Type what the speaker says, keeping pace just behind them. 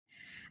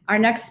Our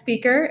next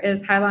speaker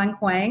is Hailiang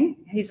Huang.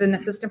 He's an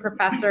assistant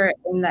professor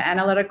in the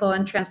Analytical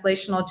and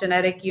Translational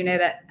Genetic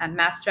Unit at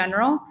Mass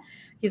General.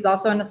 He's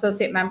also an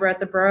associate member at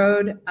the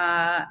Broad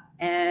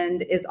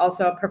and is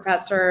also a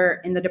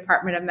professor in the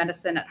Department of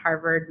Medicine at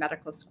Harvard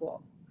Medical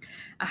School.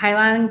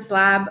 Hailiang's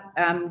lab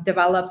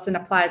develops and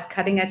applies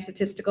cutting-edge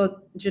statistical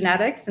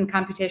genetics and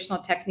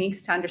computational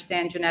techniques to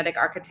understand genetic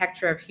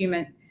architecture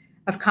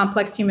of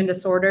complex human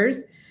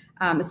disorders,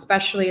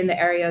 especially in the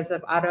areas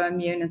of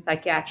autoimmune and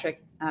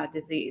psychiatric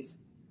disease.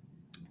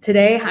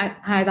 Today,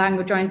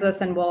 Hailiang joins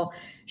us and will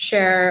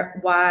share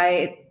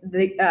why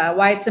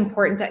it's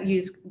important to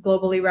use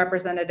globally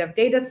representative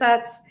data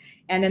sets,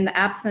 and in the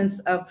absence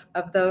of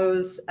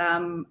those,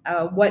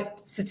 what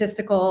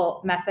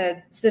statistical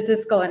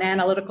and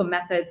analytical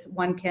methods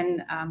one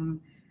can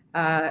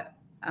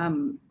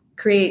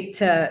create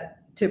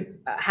to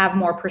have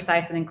more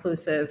precise and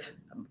inclusive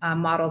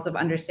models of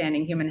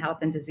understanding human health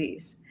and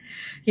disease.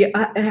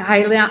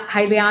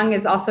 Hailiang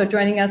is also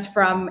joining us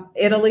from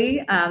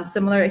Italy.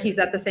 He's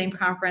at the same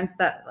conference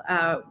that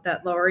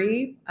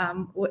Lori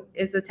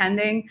is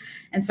attending,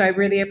 and so I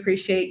really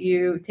appreciate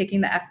you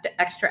taking the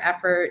extra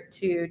effort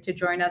to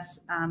join us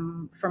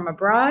from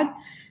abroad.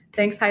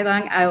 Thanks,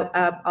 Hailiang.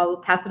 I'll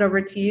pass it over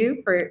to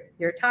you for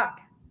your talk.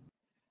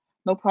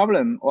 No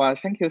problem. Well,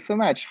 thank you so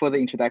much for the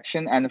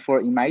introduction and for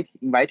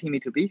inviting me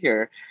to be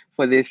here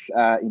for this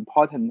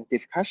important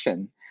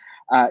discussion.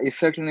 It's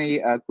certainly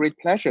a great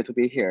pleasure to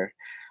be here.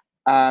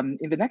 In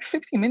the next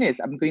 15 minutes,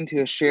 I'm going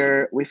to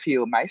share with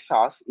you my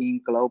thoughts in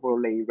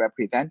globally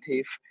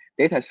representative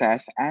data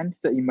sets and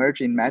the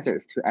emerging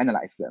methods to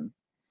analyze them.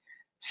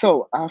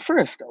 So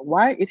first,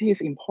 why it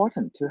is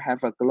important to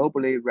have a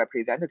globally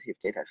representative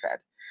data set.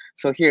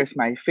 So here's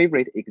my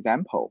favorite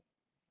example.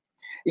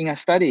 In a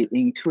study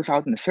in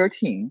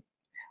 2013,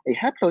 a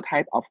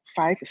haplotype of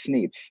 5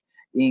 SNPs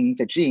in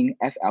the gene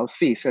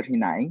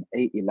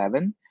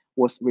SLC39A11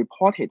 was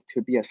reported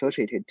to be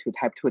associated to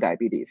type 2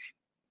 diabetes.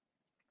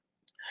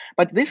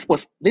 But this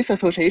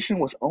association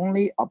was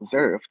only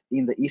observed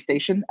in the East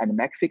Asian and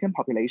Mexican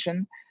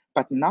population,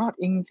 but not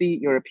in the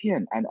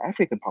European and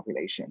African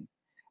population.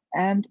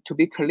 And to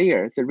be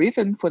clear, the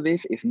reason for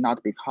this is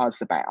not because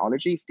the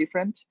biology is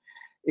different.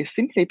 It's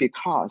simply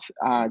because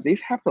this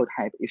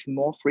haplotype is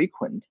more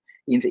frequent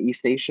in the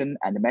East Asian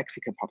and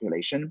Mexican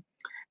population.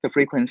 The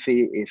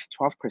frequency is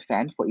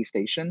 12% for East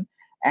Asian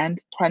and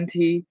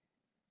 28%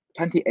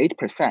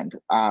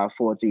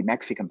 for the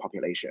Mexican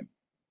population,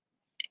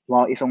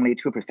 while it's only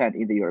 2%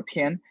 in the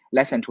European,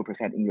 less than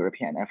 2% in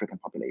European and African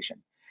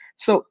population.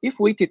 So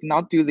if we did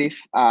not do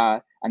this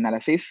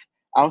analysis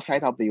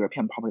outside of the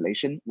European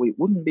population, we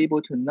wouldn't be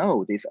able to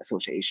know this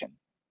association.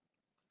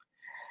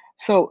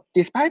 So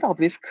despite of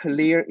this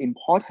clear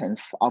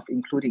importance of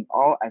including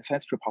all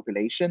ancestral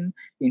population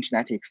in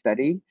genetic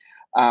study,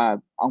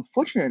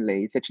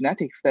 unfortunately, the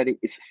genetic study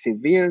is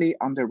severely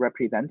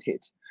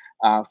underrepresented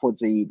for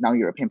the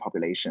non-European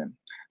population.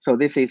 So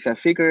this is a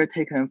figure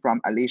taken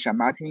from Alicia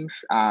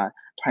Martin's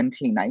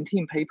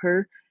 2019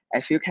 paper.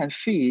 As you can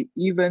see,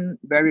 even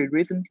very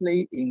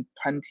recently in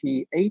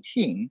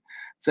 2018,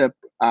 the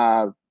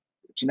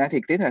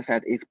genetic data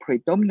set is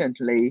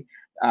predominantly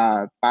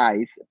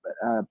by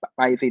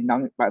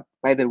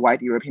the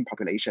white European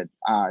population,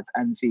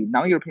 and the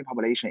non-European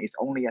population is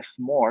only a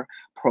small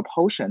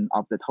proportion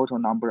of the total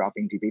number of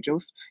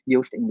individuals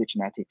used in the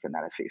genetics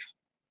analysis.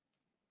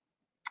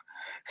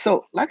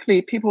 So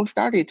luckily, people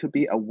started to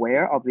be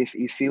aware of this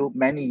issue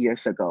many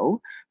years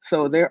ago.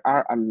 So there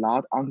are a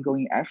lot of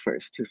ongoing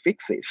efforts to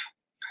fix this.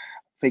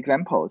 For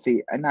example,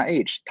 the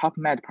NIH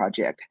TopMed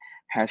project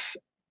has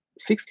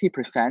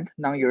 60%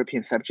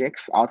 non-European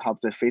subjects out of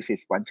the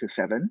phases 1 to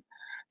 7.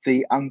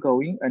 The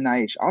ongoing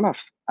NIH All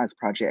of Us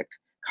project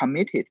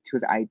committed to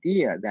the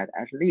idea that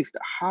at least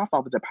half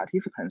of the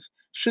participants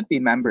should be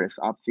members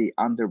of the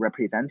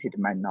underrepresented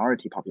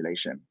minority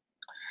population.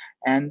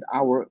 And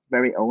our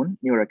very own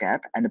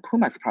NeuroGap and the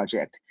PUMAS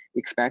project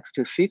expects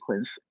to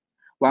sequence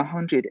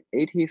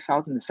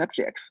 180,000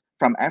 subjects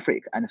from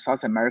Africa and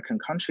South American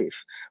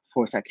countries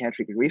for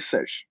psychiatric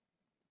research.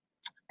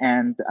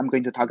 And I'm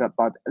going to talk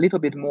about a little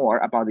bit more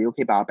about the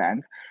UK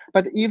Biobank.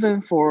 But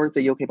even for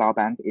the UK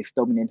Biobank, it's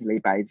dominantly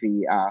by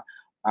the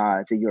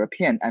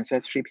European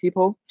ancestry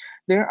people.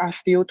 There are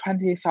still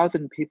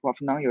 20,000 people of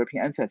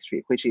non-European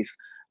ancestry, which is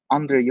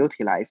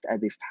underutilized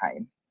at this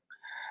time.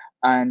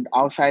 And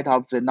outside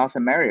of the North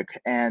America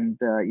and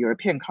the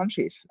European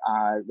countries,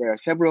 there are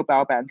several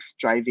biobanks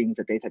driving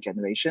the data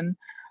generation.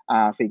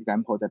 For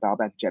example, the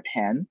Biobank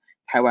Japan,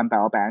 Taiwan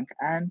Biobank,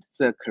 and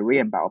the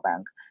Korean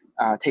Biobank.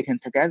 Taken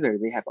together,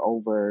 they have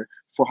over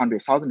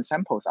 400,000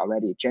 samples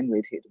already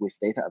generated with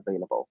data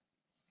available.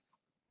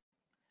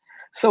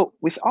 So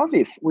with all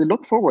this, we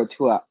look forward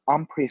to an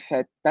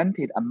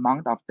unprecedented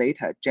amount of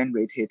data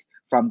generated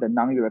from the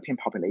non-European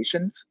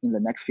populations in the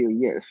next few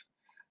years.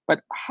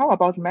 But how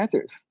about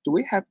methods? Do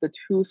we have the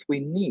tools we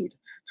need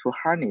to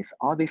harness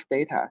all this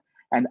data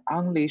and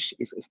unleash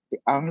its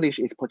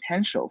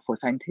potential for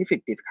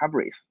scientific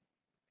discoveries?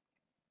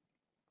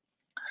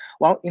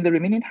 Well, in the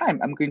remaining time,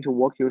 I'm going to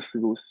walk you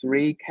through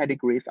 3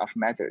 categories of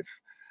methods,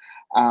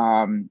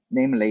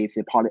 namely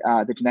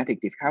the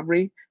genetic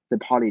discovery, the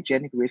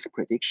polygenic risk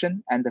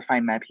prediction, and the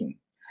fine mapping.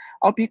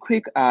 I'll be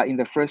quick in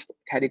the first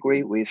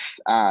category with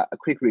a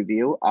quick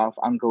review of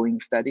ongoing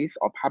studies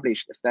or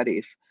published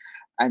studies,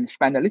 and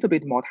spend a little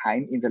bit more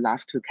time in the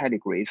last 2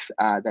 categories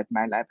that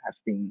my lab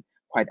has been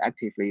quite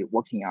actively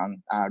working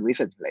on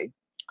recently.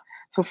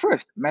 So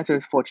first,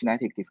 methods for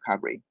genetic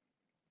discovery.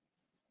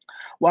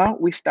 While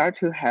we start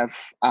to have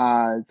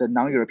the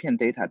non-European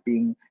data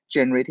being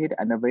generated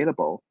and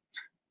available,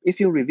 if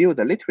you review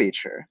the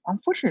literature,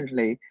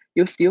 unfortunately,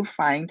 you still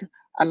find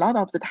a lot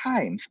of the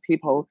times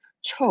people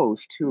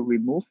chose to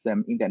remove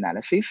them in the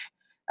analysis.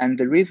 And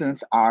the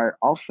reasons are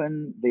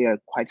often they are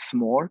quite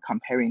small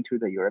comparing to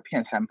the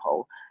European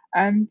sample,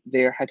 and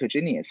they're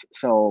heterogeneous.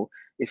 So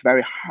it's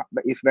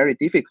very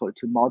difficult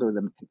to model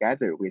them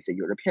together with the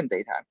European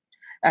data.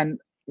 And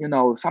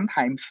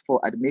sometimes for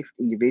admixed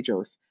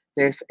individuals,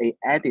 there's a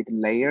added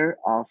layer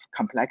of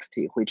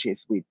complexity, which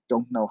is we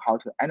don't know how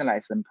to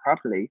analyze them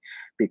properly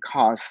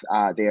because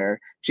their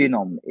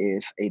genome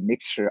is a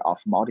mixture of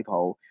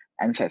multiple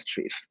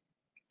ancestries.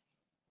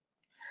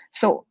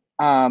 So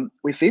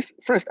with this,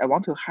 first, I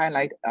want to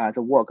highlight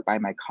the work by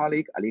my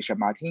colleague, Alicia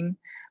Martin.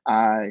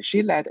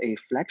 She led a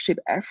flagship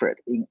effort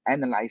in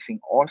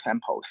analyzing all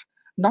samples,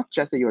 not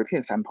just the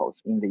European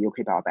samples in the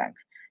UK Biobank.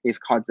 It's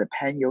called the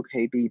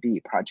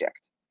Pan-UK-BB project.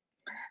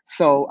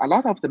 So a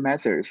lot of the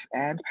methods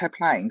and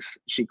pipelines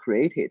she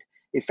created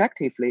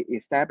effectively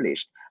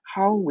established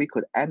how we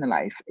could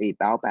analyze a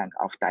biobank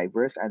of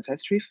diverse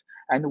ancestries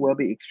and will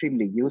be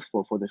extremely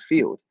useful for the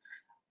field.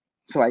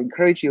 So I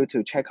encourage you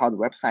to check out the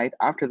website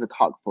after the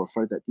talk for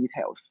further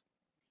details.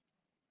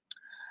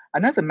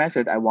 Another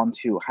method I want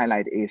to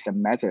highlight is a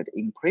method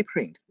in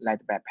preprint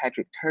led by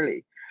Patrick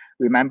Turley.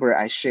 Remember,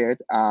 I shared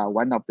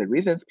one of the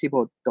reasons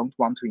people don't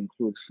want to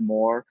include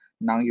small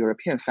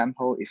non-European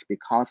sample is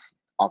because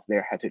of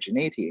their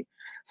heterogeneity.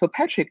 So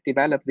Patrick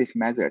developed this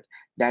method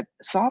that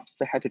solves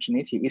the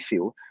heterogeneity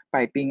issue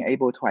by being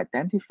able to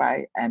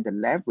identify and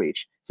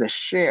leverage the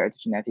shared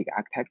genetic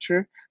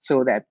architecture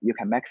so that you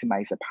can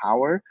maximize the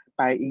power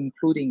by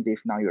including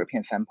this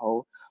non-European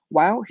sample,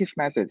 while his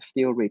method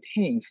still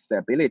retains the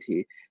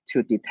ability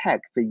to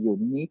detect the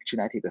unique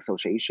genetic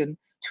association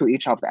to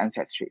each of the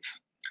ancestries.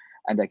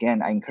 And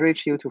again, I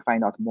encourage you to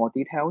find out more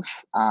details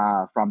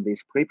from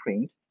this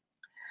preprint.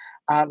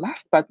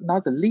 Last but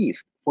not the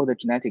least, for the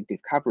genetic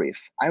discoveries,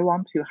 I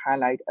want to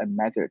highlight a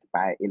method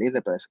by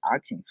Elizabeth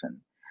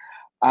Atkinson.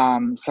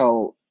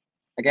 So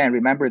again,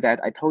 remember that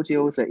I told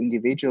you the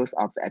individuals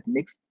of the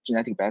mixed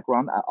genetic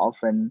background are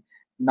often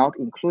not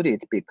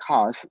included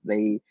because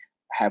they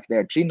have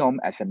their genome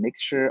as a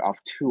mixture of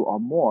 2 or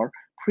more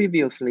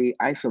previously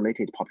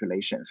isolated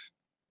populations.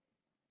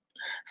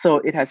 So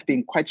it has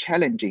been quite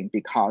challenging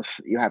because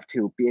you have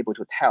to be able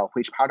to tell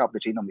which part of the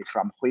genome is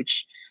from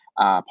which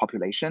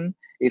population.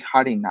 It's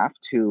hard enough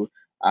to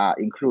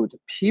include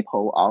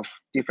people of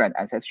different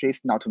ancestries,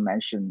 not to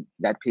mention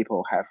that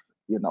people have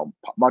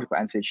multiple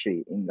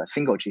ancestry in a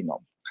single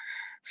genome.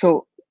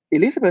 So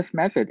Elizabeth's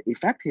method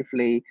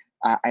effectively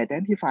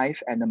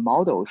identifies and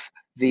models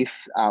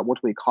this, what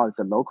we call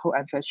the local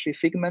ancestry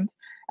segment,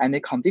 and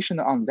a condition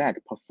on that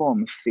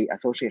performs the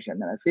association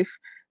analysis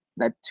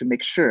that to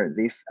make sure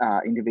these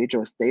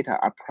individuals' data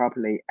are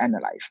properly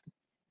analyzed.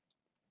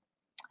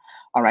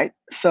 All right,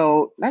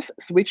 so let's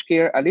switch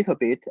gear a little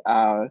bit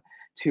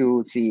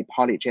to the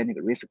polygenic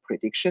risk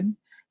prediction.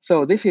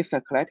 So this is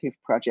a collective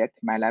project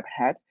my lab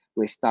had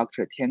with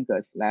Dr.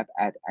 Tiange's lab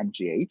at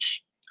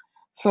MGH.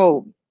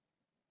 So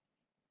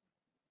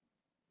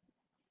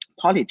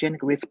polygenic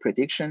risk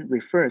prediction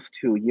refers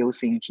to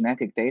using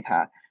genetic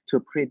data to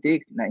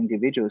predict the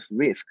individual's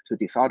risk to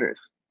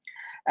disorders.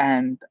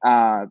 And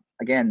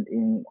again,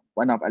 in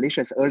one of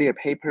Alicia's earlier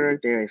paper,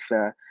 there is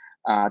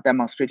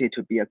demonstrated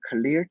to be a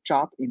clear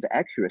drop in the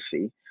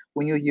accuracy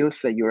when you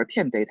use the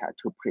European data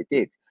to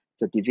predict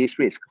the disease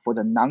risk for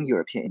the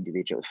non-European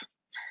individuals.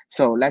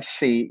 So let's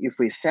see if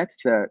we set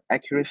the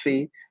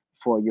accuracy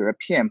for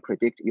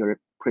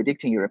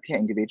predicting European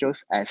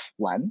individuals as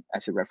 1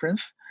 as a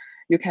reference.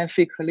 You can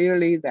see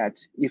clearly that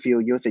if you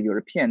use the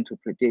European to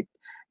predict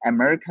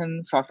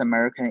American, South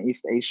American,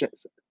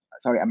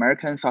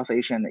 American, South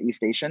Asian, and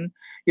East Asian,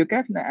 you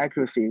get an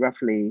accuracy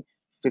roughly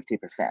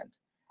 50%.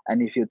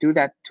 And if you do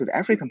that to the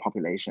African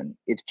population,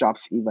 it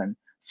drops even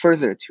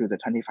further to the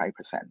 25%.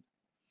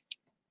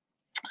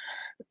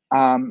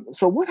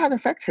 So what are the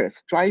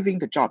factors driving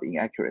the drop in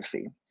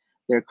accuracy?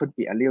 There could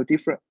be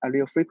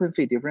allele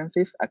frequency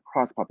differences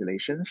across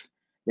populations.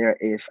 There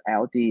is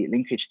LD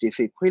linkage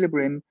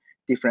disequilibrium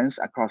difference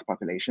across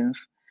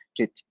populations.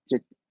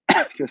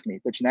 Excuse me,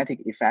 the genetic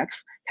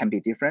effects can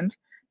be different,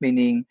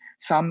 meaning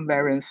some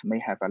variants may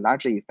have a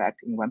larger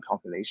effect in one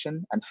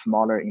population and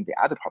smaller in the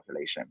other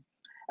population.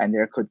 And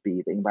there could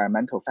be the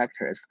environmental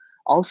factors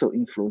also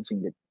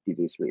influencing the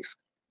disease risk.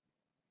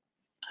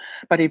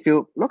 But if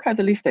you look at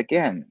the list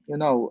again,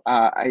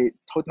 I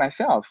told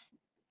myself,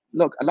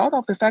 look, a lot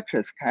of the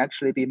factors can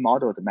actually be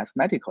modeled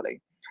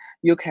mathematically.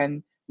 You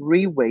can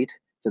reweight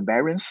the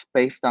variance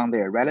based on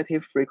their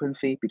relative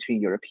frequency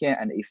between European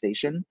and East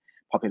Asian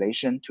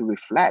population to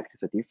reflect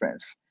the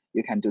difference.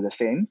 You can do the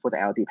same for the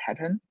LD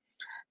pattern.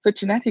 The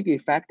genetic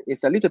effect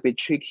is a little bit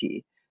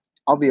tricky.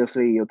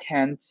 Obviously, you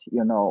can't,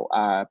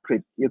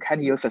 you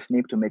can use a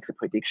SNP to make the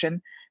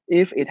prediction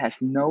if it has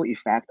no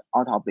effect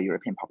out of the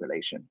European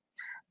population.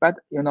 But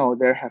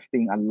there have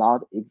been a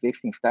lot of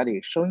existing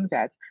studies showing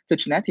that the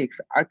genetics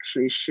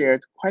actually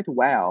shared quite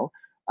well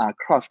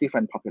across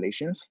different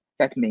populations.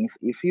 That means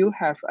if you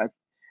have a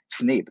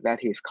SNP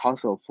that is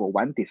causal for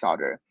one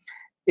disorder,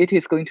 it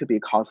is going to be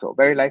causal,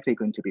 very likely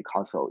going to be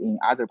causal in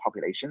other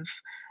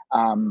populations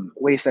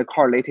with a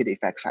correlated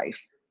effect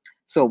size.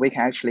 So we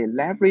can actually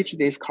leverage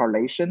this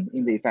correlation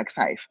in the effect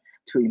size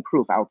to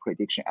improve our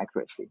prediction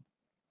accuracy.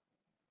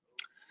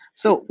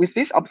 So with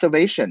these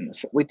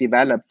observations, we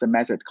developed the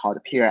method called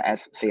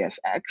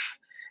PRS-CSX.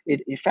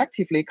 It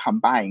effectively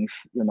combines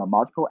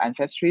multiple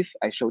ancestries.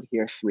 I showed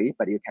here 3,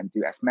 but you can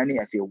do as many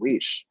as you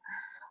wish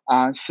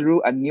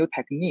through a new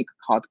technique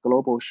called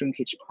global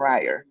shrinkage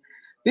prior.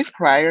 This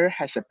prior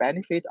has the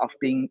benefit of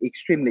being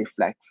extremely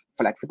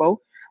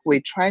flexible.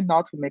 We try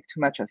not to make too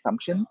much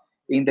assumption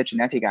in the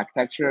genetic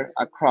architecture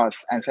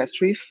across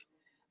ancestries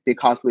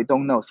because we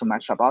don't know so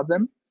much about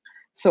them.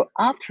 So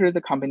after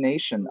the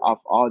combination of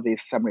all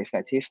these summary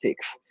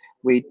statistics,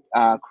 we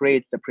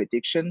create the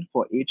prediction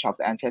for each of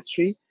the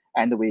ancestry,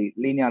 and we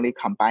linearly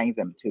combine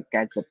them to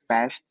get the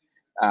best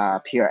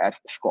PRS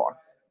score.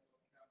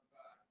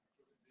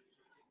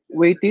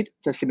 We did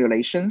the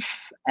simulations,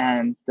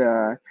 and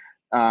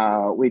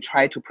we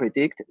try to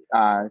predict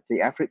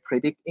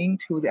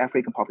into the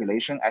African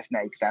population as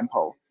an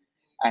example.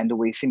 And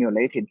we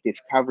simulated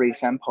discovery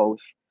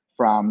samples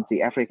from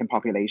the African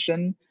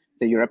population,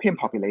 the European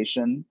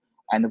population,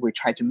 and we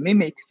try to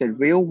mimic the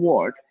real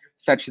world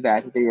such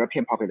that the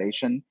European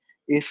population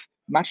is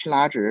much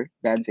larger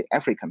than the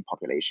African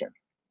population.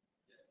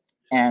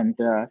 And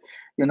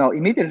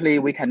immediately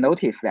we can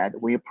notice that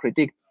we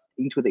predict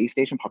into the East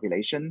Asian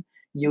population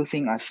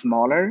using a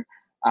smaller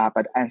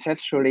but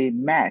ancestrally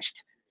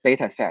matched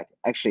data set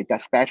actually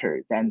does better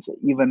than the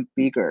even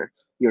bigger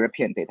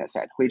European data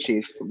set, which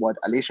is what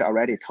Alicia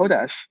already told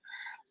us.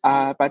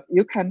 But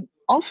you can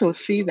also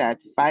see that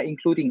by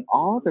including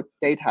all the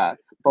data,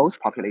 both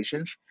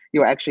populations,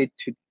 you're actually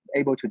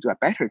able to do a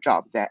better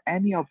job than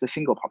any of the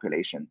single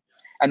population.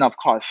 And of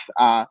course,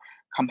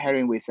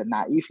 comparing with the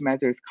naive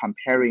methods,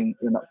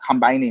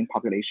 combining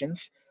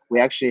populations, we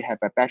actually have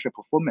a better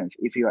performance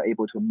if you are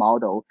able to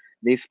model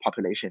these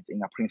populations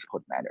in a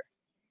principled manner.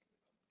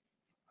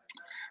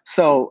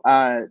 So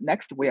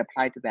next, we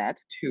applied that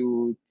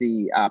to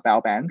the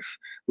biobanks.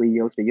 We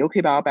used the UK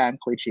biobank,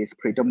 which is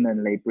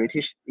predominantly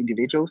British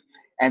individuals,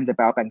 and the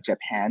biobank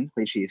Japan,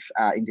 which is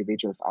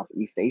individuals of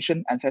East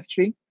Asian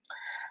ancestry.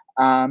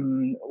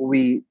 Again,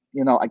 we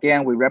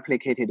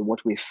replicated what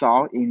we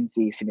saw in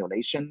the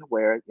simulation,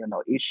 where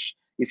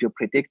if you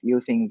predict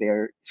using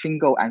their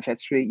single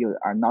ancestry, you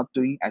are not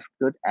doing as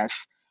good as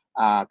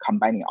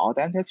combining all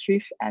the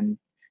ancestries, and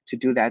to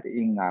do that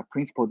in a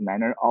principled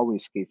manner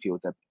always gives you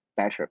the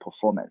better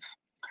performance.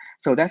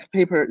 So this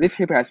paper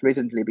has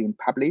recently been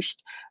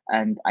published,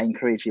 and I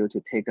encourage you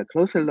to take a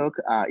closer look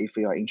if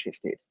you are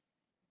interested.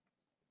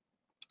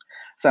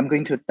 So I'm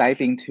going to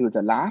dive into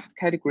the last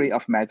category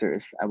of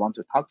measures I want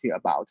to talk to you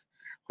about,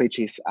 which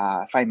is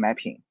fine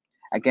mapping.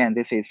 Again,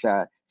 this is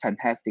a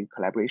fantastic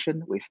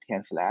collaboration with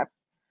Tian's lab.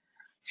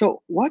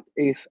 So what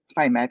is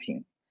fine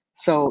mapping?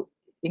 So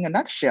in a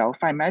nutshell,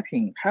 fine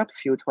mapping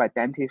helps you to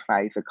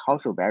identify the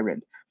causal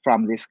variant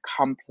from this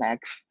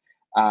complex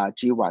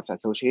GWAS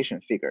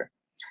association figure.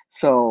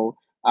 So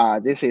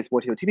this is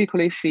what you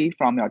typically see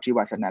from your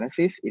GWAS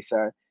analysis. It's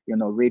a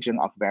region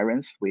of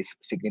variance with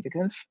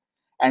significance.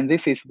 And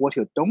this is what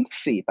you don't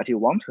see, but you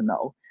want to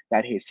know,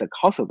 that is the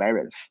causal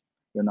variance,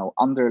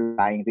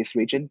 underlying this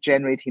region,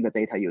 generating the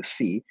data you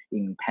see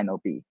in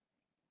panel B.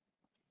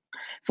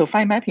 So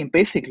fine mapping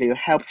basically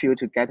helps you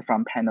to get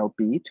from panel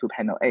B to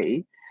panel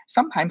A.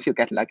 Sometimes you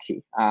get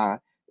lucky.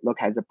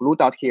 Look at the blue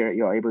dot here,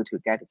 you're able to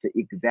get the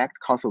exact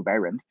causal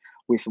variant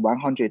with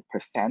 100%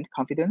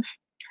 confidence.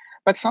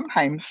 But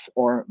sometimes,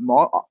 or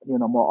more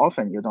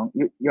often,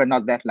 you're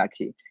not that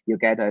lucky. You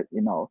get a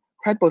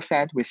credible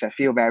set with a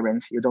few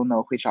variants. You don't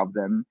know which of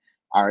them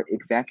are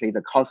exactly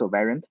the causal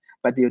variant,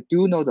 but you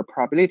do know the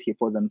probability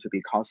for them to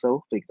be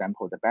causal. For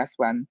example, the best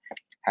one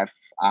have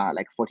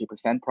like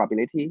 40%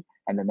 probability,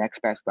 and the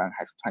next best one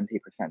has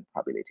 20%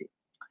 probability.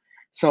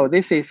 So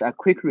this is a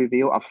quick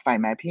review of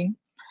fine mapping.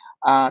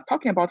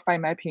 Talking about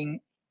fine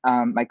mapping,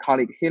 my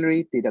colleague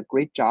Hilary did a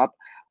great job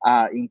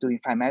in doing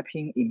fine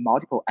mapping in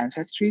multiple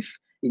ancestries,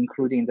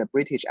 including the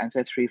British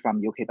ancestry from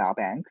UK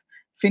Biobank,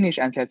 Finnish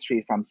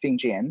ancestry from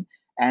FinGen,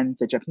 and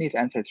the Japanese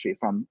ancestry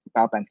from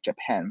Biobank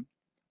Japan.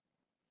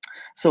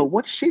 So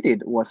what she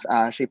did was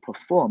she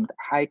performed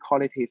high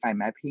quality fine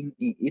mapping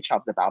in each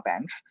of the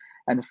biobanks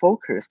and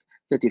focused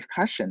the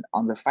discussion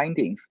on the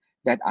findings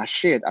that are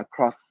shared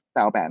across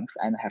biobanks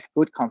and have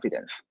good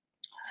confidence.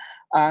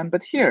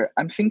 But here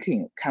I'm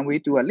thinking, can we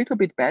do a little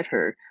bit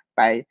better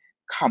by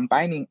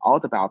combining all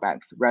the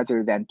biobanks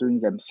rather than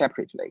doing them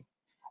separately.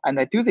 And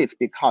I do this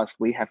because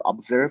we have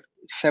observed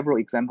several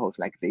examples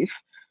like this,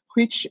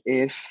 which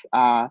is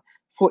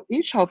for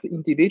each of the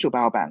individual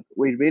biobank,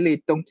 we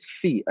really don't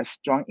see a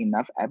strong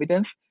enough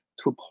evidence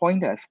to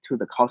point us to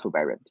the causal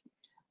variant.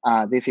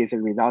 This is a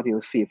result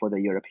you'll see for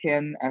the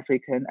European,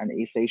 African, and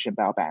East Asian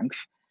biobanks.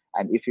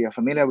 And if you're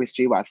familiar with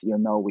GWAS, you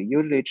know we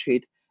usually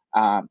treat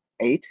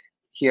 8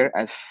 here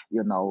as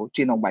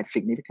genome-wide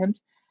significant,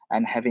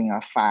 and having a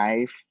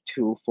 5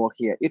 to 4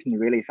 here isn't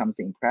really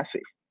something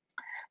impressive.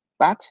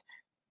 But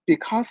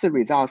because the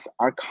results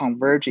are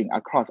converging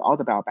across all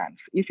the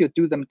biobanks, if you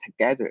do them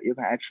together, you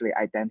can actually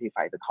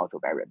identify the causal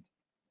variant.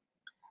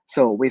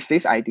 So with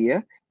this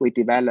idea, we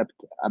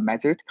developed a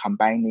method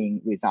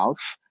combining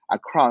results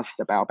across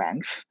the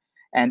biobanks.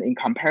 And in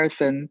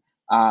comparison,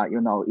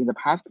 in the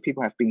past,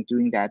 people have been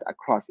doing that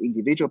across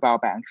individual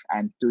biobanks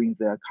and doing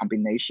the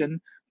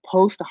combination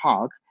post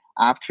hoc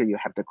after you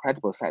have the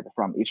credible set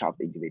from each of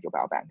the individual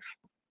biobanks.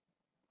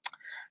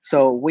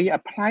 So we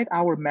applied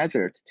our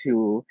method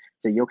to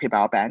the UK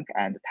Biobank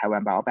and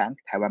Taiwan Biobank.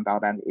 Taiwan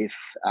Biobank is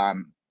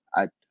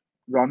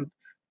around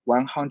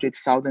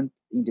 100,000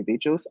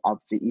 individuals of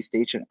the East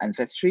Asian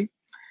ancestry.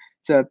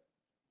 The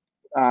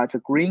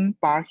green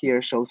bar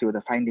here shows you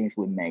the findings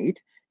we made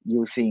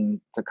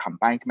using the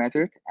combined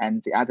method,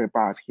 and the other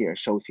bars here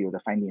shows you the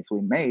findings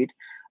we made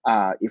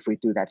if we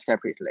do that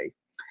separately.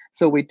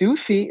 So we do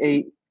see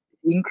a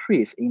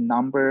increase in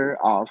number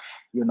of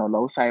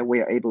loci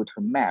we are able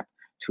to map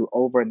to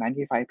over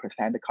 95%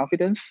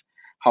 confidence.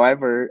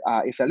 However,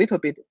 it's a little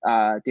bit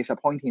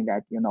disappointing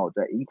that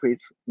the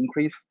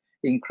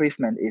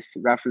increasement is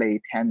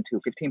roughly 10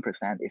 to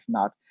 15%. It's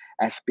not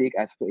as big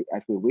as we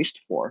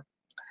wished for.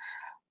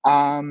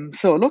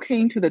 So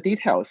looking into the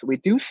details, we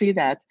do see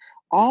that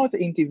all the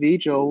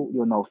individual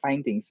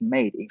findings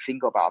made in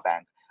single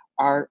biobank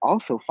are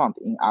also found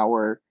in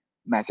our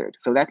method.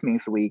 So that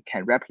means we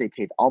can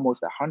replicate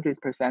almost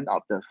 100%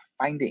 of the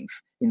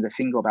findings in the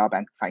single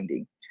biobank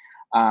finding.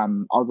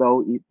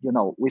 Although,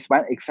 with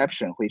one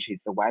exception, which is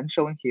the one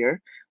shown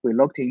here, we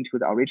looked into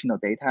the original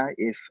data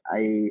is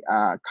a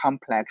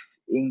complex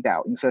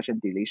indel insertion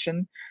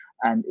deletion,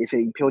 and it's an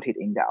imputed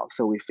indel.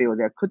 So we feel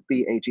there could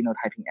be a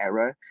genotyping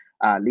error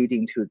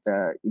leading to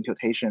the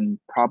imputation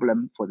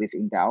problem for this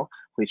indel,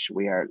 which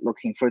we are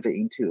looking further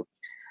into.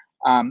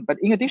 But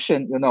in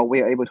addition,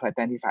 we are able to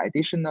identify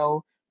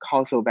additional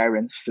causal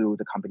variants through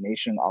the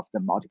combination of the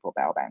multiple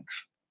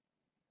biobanks.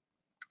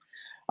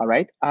 All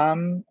right,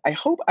 I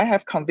hope I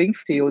have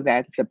convinced you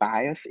that the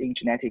bias in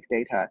genetic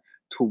data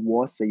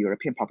towards the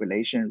European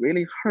population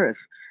really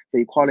hurts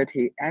the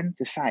equality and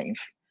the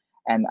science.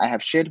 And I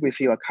have shared with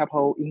you a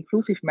couple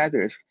inclusive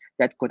methods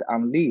that could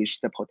unleash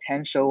the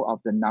potential of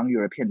the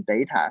non-European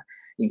data,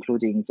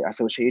 including the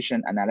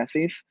association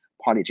analysis,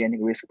 polygenic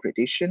risk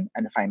prediction,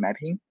 and fine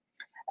mapping.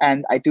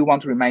 And I do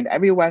want to remind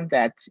everyone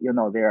that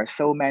there are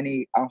so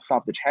many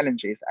unsolved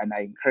challenges, and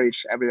I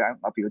encourage every one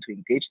of you to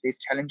engage these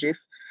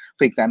challenges.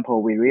 For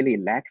example, we really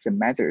lack the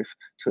methods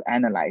to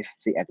analyze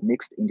the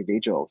admixed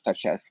individuals,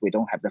 such as we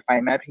don't have the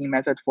fine mapping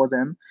method for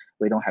them,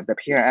 we don't have the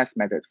PRS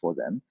method for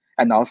them,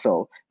 and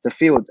also the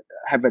field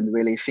haven't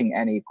really seen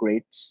any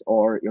great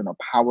or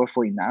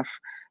powerful enough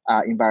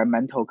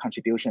environmental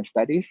contribution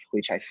studies,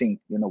 which I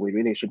think we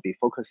really should be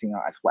focusing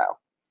on as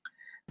well.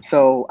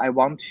 So I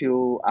want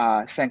to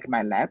thank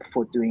my lab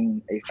for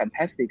doing a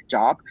fantastic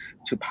job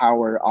to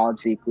power all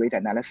the great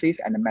analysis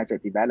and the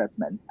method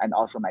development, and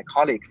also my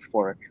colleagues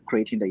for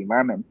creating the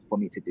environment for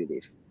me to do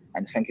this.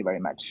 And thank you very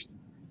much.